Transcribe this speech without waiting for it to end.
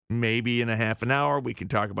maybe in a half an hour, we can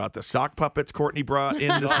talk about the sock puppets Courtney brought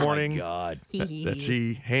in this morning. Oh, my God. That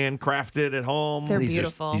she handcrafted at home. They're These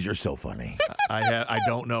beautiful. These are so funny. I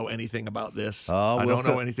don't know anything about this. Oh, I we'll don't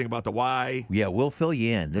know anything about the why. Yeah, we'll fill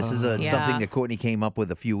you in. This is Yeah. something that Courtney came up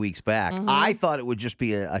with a few weeks back. I thought it would just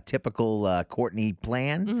be a typical Courtney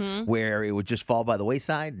plan where it would just fall by the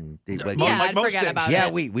wayside. And Like I'd most forget things. about yeah,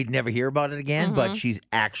 it. we'd never hear about it again, but she's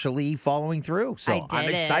actually following through. So I I'm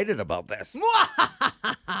did it. excited about this.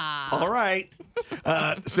 All right.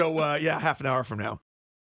 So, half an hour from now.